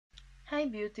Hi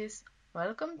beauties,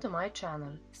 welcome to my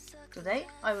channel. Today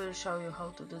I will show you how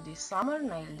to do this summer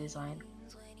nail design.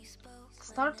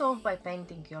 Start off by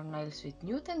painting your nails with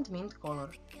nude and mint color.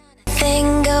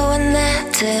 Thing going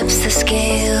that tips the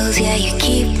scales, yeah, you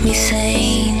keep me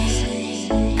sane.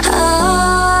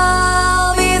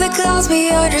 I'll be the clouds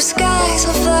beyond your skies,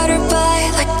 I'll flutter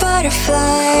by like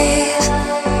butterflies.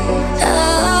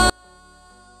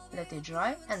 Let it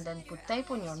dry and then put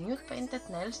tape on your nude painted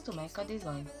nails to make a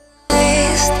design.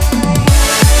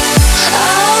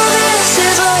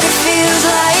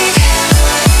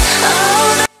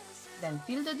 Then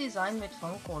fill the design with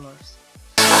fun colors.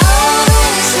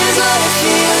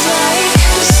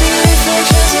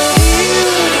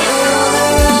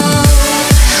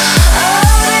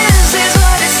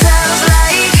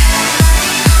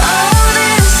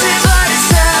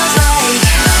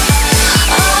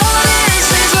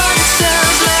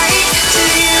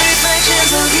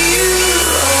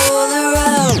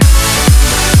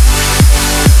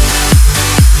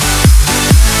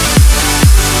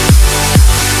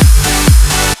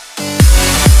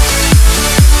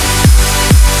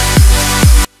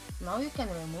 Now you can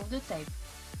remove the tape.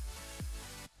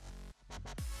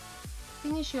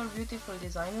 Finish your beautiful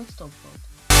design with top coat.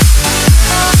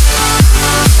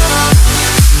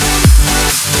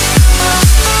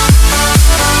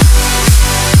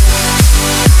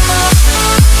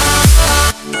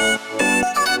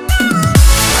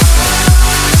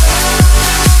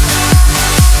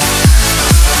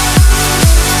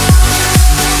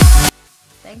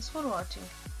 Thanks for watching.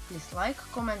 Please like,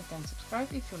 comment and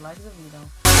subscribe if you like the video.